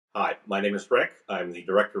Hi, my name is Rick. I'm the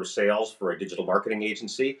Director of Sales for a digital marketing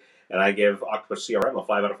agency, and I give Octopus CRM a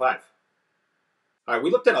 5 out of 5. All right,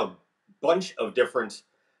 we looked at a bunch of different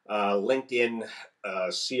LinkedIn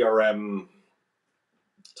CRM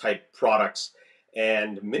type products,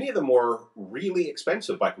 and many of them were really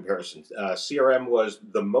expensive by comparison. CRM was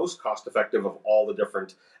the most cost effective of all the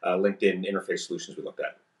different LinkedIn interface solutions we looked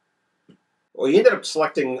at. We ended up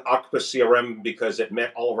selecting Octopus CRM because it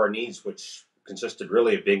met all of our needs, which consisted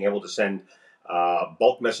really of being able to send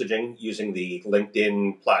bulk messaging using the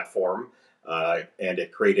LinkedIn platform. And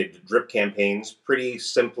it created drip campaigns pretty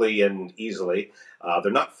simply and easily.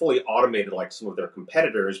 They're not fully automated like some of their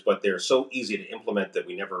competitors, but they're so easy to implement that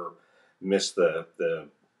we never miss the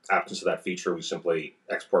absence of that feature. We simply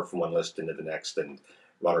export from one list into the next and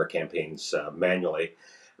run our campaigns manually.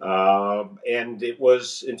 And it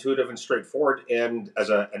was intuitive and straightforward. And as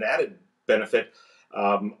an added benefit,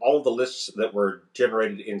 all of the lists that were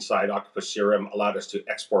generated inside Octopus CRM allowed us to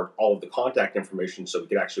export all of the contact information so we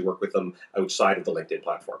could actually work with them outside of the LinkedIn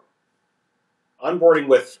platform. Onboarding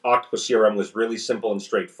with Octopus CRM was really simple and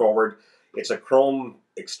straightforward. It's a Chrome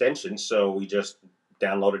extension, so we just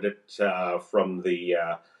downloaded it from the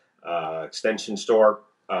extension store,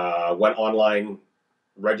 went online,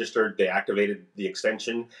 registered, they activated the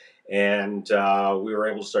extension, and we were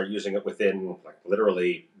able to start using it within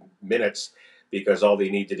literally minutes, because all they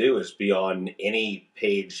need to do is be on any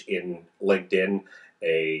page in LinkedIn,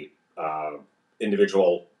 a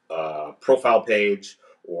individual profile page,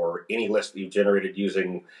 or any list that you've generated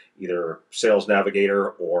using either Sales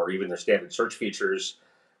Navigator or even their standard search features.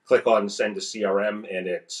 Click on Send to CRM, and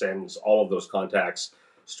it sends all of those contacts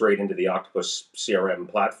straight into the Octopus CRM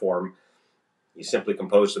platform. You simply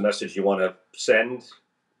compose the message you want to send,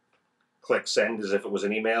 click send as if it was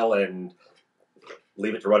an email, and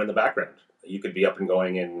leave it to run in the background. You could be up and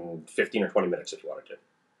going in 15 or 20 minutes if you wanted to.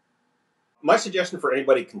 My suggestion for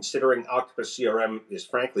anybody considering Octopus CRM is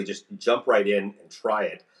frankly just jump right in and try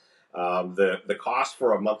it. The cost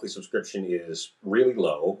for a monthly subscription is really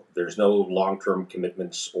low. There's no long-term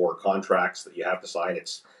commitments or contracts that you have to sign.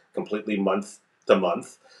 It's completely month to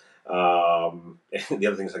month. And the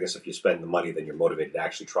other thing is, I guess, if you spend the money, then you're motivated to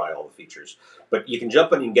actually try all the features. But you can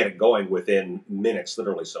jump in and get it going within minutes,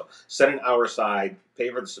 literally. So set an hour aside, pay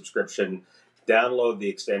for the subscription, download the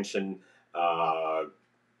extension, go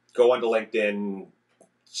onto LinkedIn,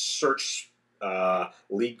 search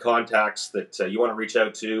lead contacts that you want to reach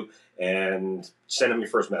out to, and send them your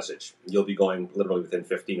first message. You'll be going literally within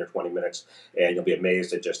 15 or 20 minutes, and you'll be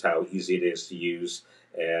amazed at just how easy it is to use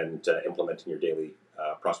and implement in your daily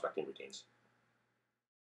prospecting routines.